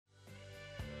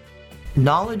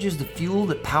Knowledge is the fuel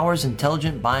that powers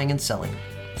intelligent buying and selling.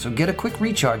 So get a quick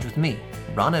recharge with me,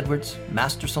 Ron Edwards,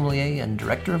 Master Sommelier and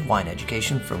Director of Wine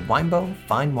Education for Winebow,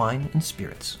 Fine Wine, and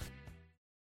Spirits.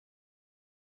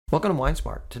 Welcome to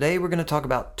WineSmart. Today we're going to talk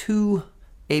about two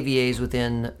AVAs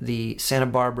within the Santa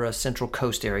Barbara Central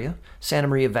Coast area. Santa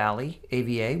Maria Valley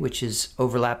AVA, which is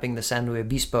overlapping the San Luis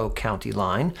Obispo County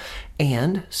line,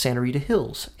 and Santa Rita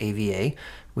Hills AVA,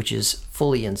 which is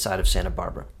fully inside of Santa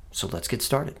Barbara. So let's get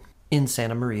started. In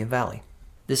Santa Maria Valley,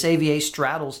 this AVA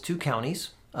straddles two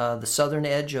counties, the southern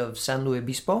edge of San Luis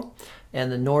Obispo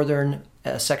and the northern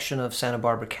section of Santa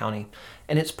Barbara County.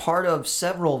 And it's part of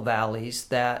several valleys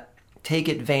that take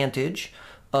advantage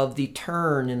of the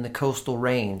turn in the coastal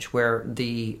range where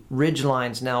the ridge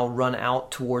lines now run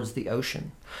out towards the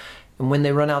ocean. And when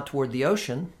they run out toward the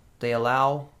ocean, they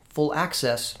allow full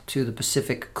access to the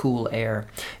Pacific cool air.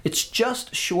 It's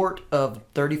just short of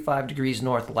 35 degrees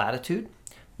north latitude,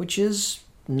 which is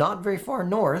not very far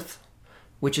north,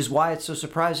 which is why it's so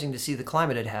surprising to see the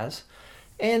climate it has.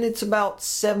 And it's about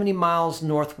 70 miles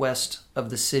northwest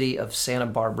of the city of Santa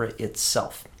Barbara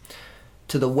itself.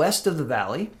 To the west of the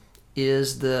valley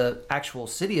is the actual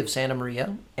city of Santa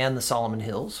Maria and the Solomon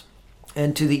Hills.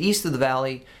 And to the east of the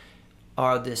valley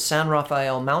are the San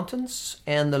Rafael Mountains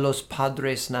and the Los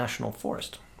Padres National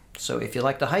Forest. So if you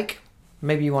like to hike,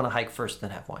 maybe you want to hike first,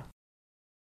 then have wine.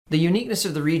 The uniqueness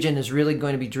of the region is really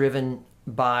going to be driven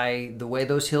by the way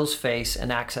those hills face and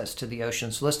access to the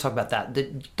ocean. So let's talk about that. The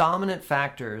dominant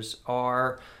factors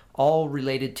are all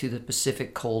related to the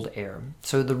Pacific cold air.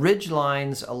 So the ridge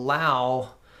lines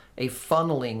allow a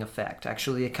funneling effect.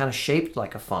 Actually, it kind of shaped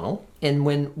like a funnel. And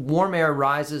when warm air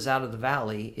rises out of the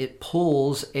valley, it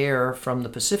pulls air from the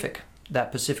Pacific.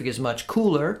 That Pacific is much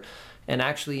cooler. And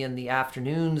actually in the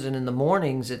afternoons and in the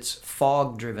mornings, it's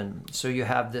fog driven. So you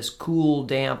have this cool,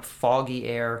 damp, foggy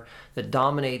air that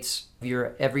dominates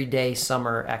your everyday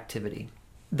summer activity.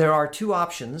 There are two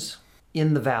options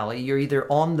in the valley. You're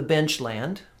either on the bench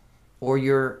land or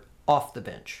you're off the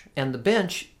bench. And the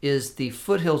bench is the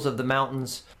foothills of the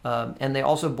mountains, and they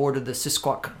also border the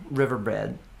Sisquoc River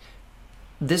bed.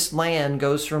 This land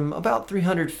goes from about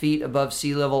 300 feet above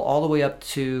sea level all the way up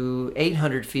to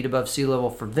 800 feet above sea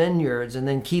level for vineyards, and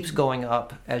then keeps going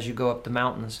up as you go up the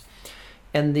mountains.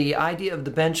 And the idea of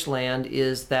the bench land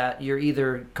is that you're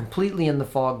either completely in the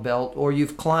fog belt or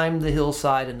you've climbed the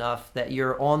hillside enough that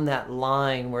you're on that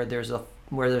line where there's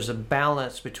a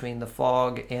balance between the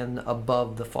fog and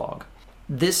above the fog.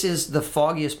 This is the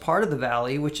foggiest part of the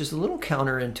valley, which is a little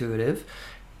counterintuitive.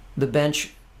 The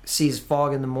bench sees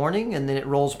fog in the morning and then it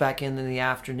rolls back in the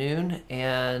afternoon,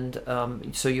 and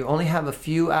so you only have a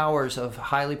few hours of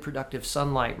highly productive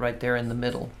sunlight right there in the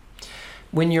middle.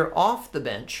 When you're off the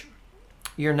bench,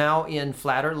 you're now in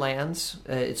flatter lands.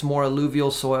 It's more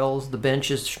alluvial soils. The bench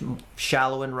is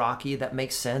shallow and rocky. That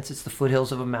makes sense. It's the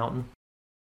foothills of a mountain.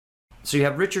 So you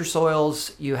have richer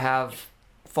soils. You have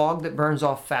fog that burns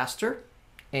off faster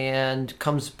and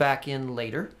comes back in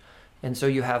later. And so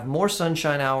you have more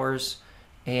sunshine hours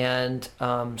and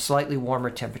slightly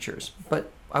warmer temperatures. But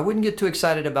I wouldn't get too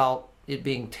excited about it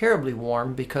being terribly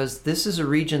warm because this is a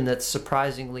region that's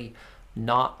surprisingly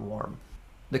not warm.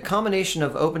 The combination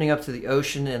of opening up to the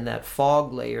ocean and that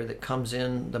fog layer that comes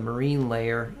in, the marine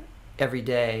layer, every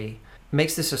day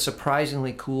makes this a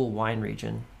surprisingly cool wine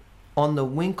region. On the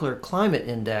Winkler Climate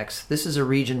Index, this is a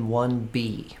region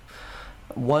 1B.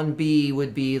 1B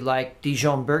would be like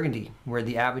Dijon, Burgundy, where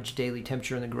the average daily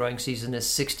temperature in the growing season is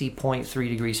 60.3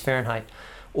 degrees Fahrenheit.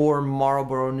 Or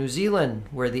Marlborough, New Zealand,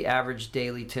 where the average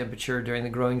daily temperature during the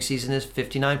growing season is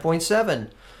 59.7.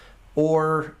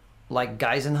 Or like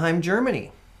Geisenheim,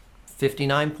 Germany,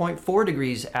 59.4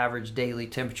 degrees average daily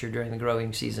temperature during the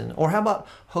growing season. Or how about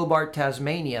Hobart,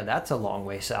 Tasmania? That's a long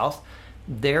way south.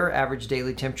 Their average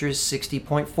daily temperature is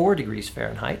 60.4 degrees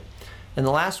Fahrenheit. And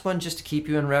the last one, just to keep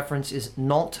you in reference, is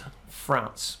Nantes,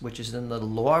 France, which is in the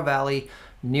Loire Valley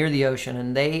near the ocean.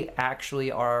 And they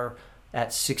actually are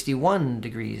at 61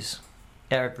 degrees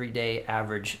everyday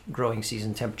average growing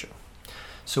season temperature.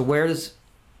 So where does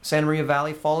Santa Maria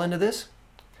Valley fall into this?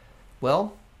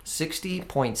 Well,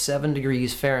 60.7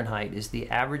 degrees Fahrenheit is the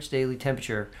average daily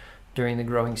temperature during the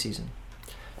growing season.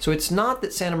 So it's not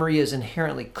that Santa Maria is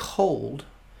inherently cold,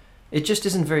 it just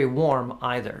isn't very warm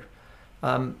either.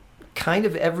 Kind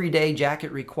of everyday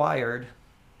jacket required,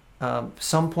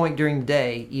 some point during the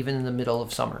day, even in the middle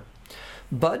of summer.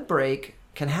 Bud break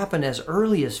can happen as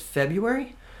early as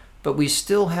February, but we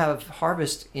still have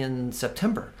harvest in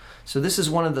September. So this is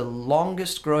one of the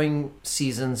longest growing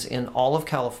seasons in all of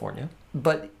California.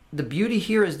 But the beauty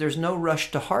here is there's no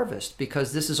rush to harvest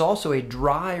because this is also a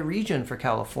dry region for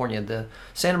California. The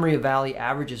Santa Maria Valley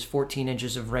averages 14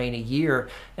 inches of rain a year,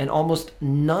 and almost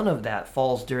none of that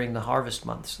falls during the harvest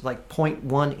months, like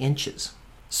 0.1 inches.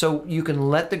 So you can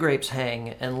let the grapes hang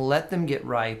and let them get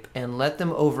ripe and let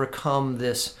them overcome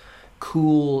this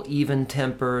cool,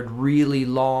 even-tempered, really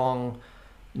long,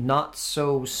 not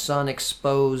so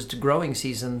sun-exposed growing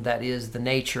season that is the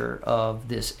nature of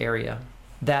this area.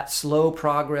 That slow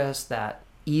progress, that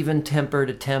even-tempered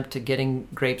attempt to getting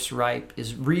grapes ripe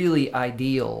is really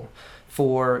ideal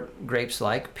for grapes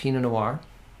like Pinot Noir,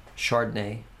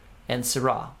 Chardonnay, and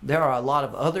Syrah. There are a lot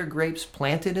of other grapes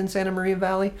planted in Santa Maria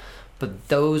Valley, but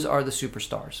those are the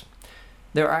superstars.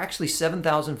 There are actually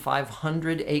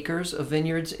 7,500 acres of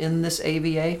vineyards in this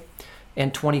AVA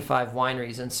and 25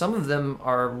 wineries, and some of them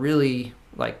are really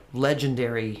like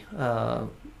legendary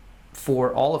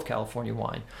for all of California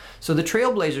wine. So the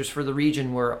trailblazers for the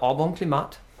region were Au Bon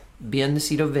Climat, Bien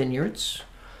Nacido Vineyards,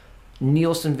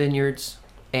 Nielsen Vineyards,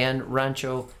 and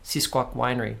Rancho Sisquoc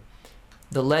Winery.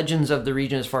 The legends of the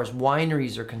region as far as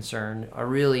wineries are concerned are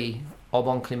really Au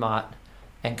Bon Climat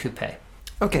and Coupé.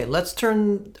 Okay, let's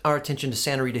turn our attention to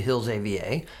Santa Rita Hills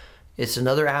AVA. It's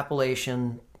another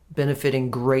appellation benefiting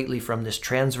greatly from this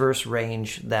transverse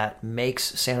range that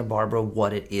makes Santa Barbara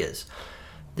what it is.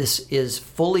 This is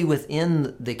fully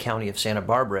within the county of Santa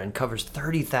Barbara and covers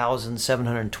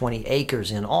 30,720 acres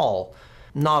in all,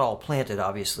 not all planted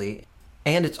obviously,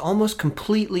 and it's almost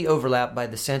completely overlapped by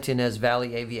the Santa Ynez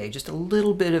Valley AVA. Just a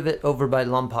little bit of it over by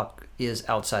Lompoc is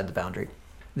outside the boundary.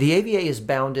 The AVA is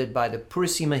bounded by the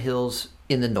Purisima Hills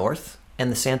in the north and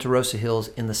the Santa Rosa Hills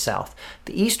in the south.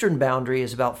 The eastern boundary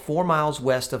is about 4 miles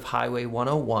west of Highway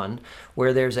 101,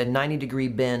 where there's a 90-degree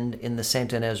bend in the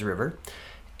Santa Ynez River,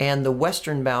 and the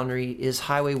western boundary is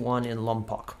Highway 1 in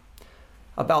Lompoc.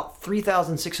 About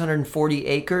 3,640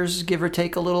 acres, give or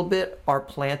take a little bit, are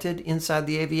planted inside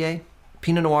the AVA.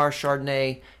 Pinot Noir,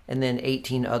 Chardonnay, and then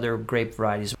 18 other grape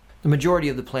varieties. The majority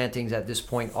of the plantings at this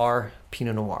point are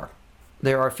Pinot Noir.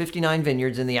 There are 59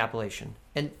 vineyards in the appellation,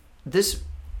 and this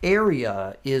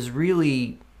area is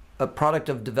really a product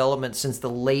of development since the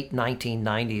late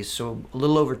 1990s, so a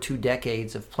little over 2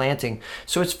 decades of planting.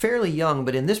 So it's fairly young,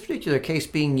 but in this particular case,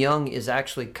 being young is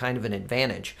actually kind of an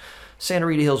advantage. Santa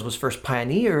Rita Hills was first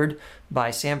pioneered by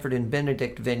Sanford and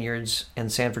Benedict Vineyards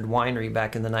and Sanford Winery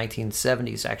back in the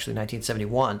 1970s, actually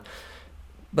 1971.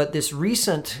 But this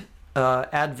recent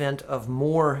advent of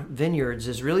more vineyards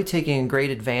is really taking a great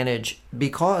advantage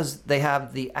because they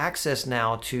have the access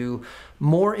now to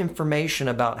more information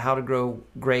about how to grow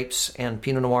grapes and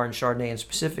Pinot Noir and Chardonnay in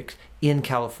specific in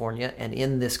California and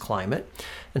in this climate.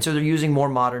 And so they're using more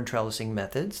modern trellising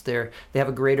methods. They have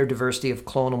a greater diversity of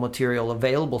clonal material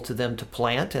available to them to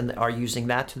plant and are using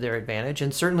that to their advantage.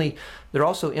 And certainly they're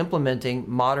also implementing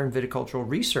modern viticultural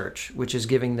research, which is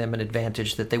giving them an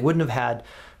advantage that they wouldn't have had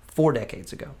 4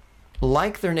 decades ago.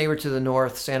 Like their neighbor to the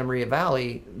north, Santa Maria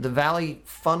Valley, the valley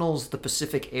funnels the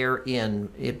Pacific air in.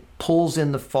 It pulls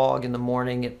in the fog in the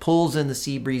morning, it pulls in the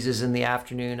sea breezes in the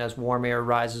afternoon as warm air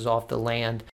rises off the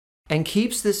land, and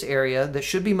keeps this area that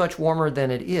should be much warmer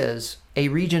than it is a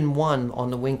region 1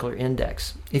 on the Winkler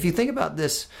Index. If you think about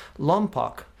this,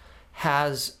 Lompoc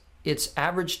has its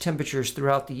average temperatures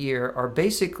throughout the year are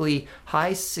basically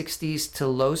high 60s to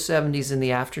low 70s in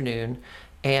the afternoon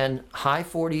and high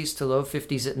 40s to low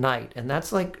 50s at night. And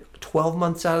that's like 12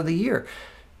 months out of the year.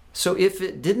 So if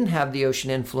it didn't have the ocean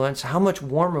influence, how much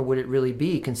warmer would it really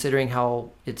be considering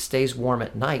how it stays warm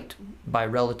at night by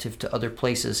relative to other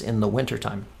places in the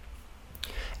wintertime?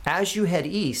 As you head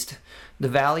east, the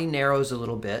valley narrows a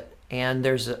little bit and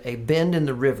there's a bend in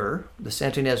the river, the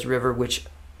Santa Ynez River, which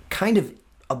kind of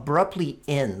abruptly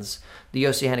ends the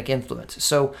oceanic influence.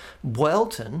 So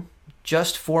Buelton,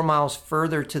 just 4 miles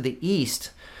further to the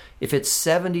east, if it's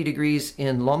 70 degrees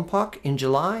in Lompoc in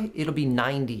July, it'll be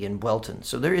 90 in Buelton.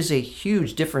 So there is a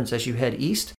huge difference as you head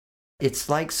east. It's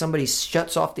like somebody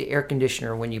shuts off the air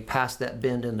conditioner when you pass that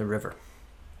bend in the river.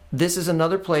 This is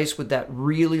another place with that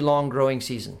really long growing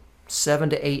season,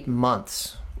 7 to 8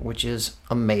 months, which is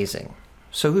amazing.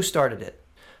 So who started it?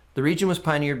 The region was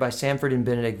pioneered by Sanford and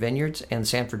Benedict Vineyards and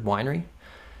Sanford Winery.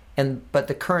 But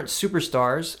the current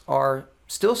superstars are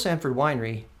still Sanford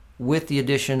Winery with the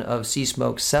addition of Sea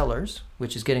Smoke Cellars,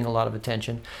 which is getting a lot of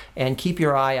attention, and keep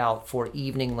your eye out for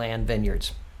Evening Land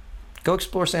Vineyards. Go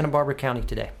explore Santa Barbara County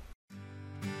today.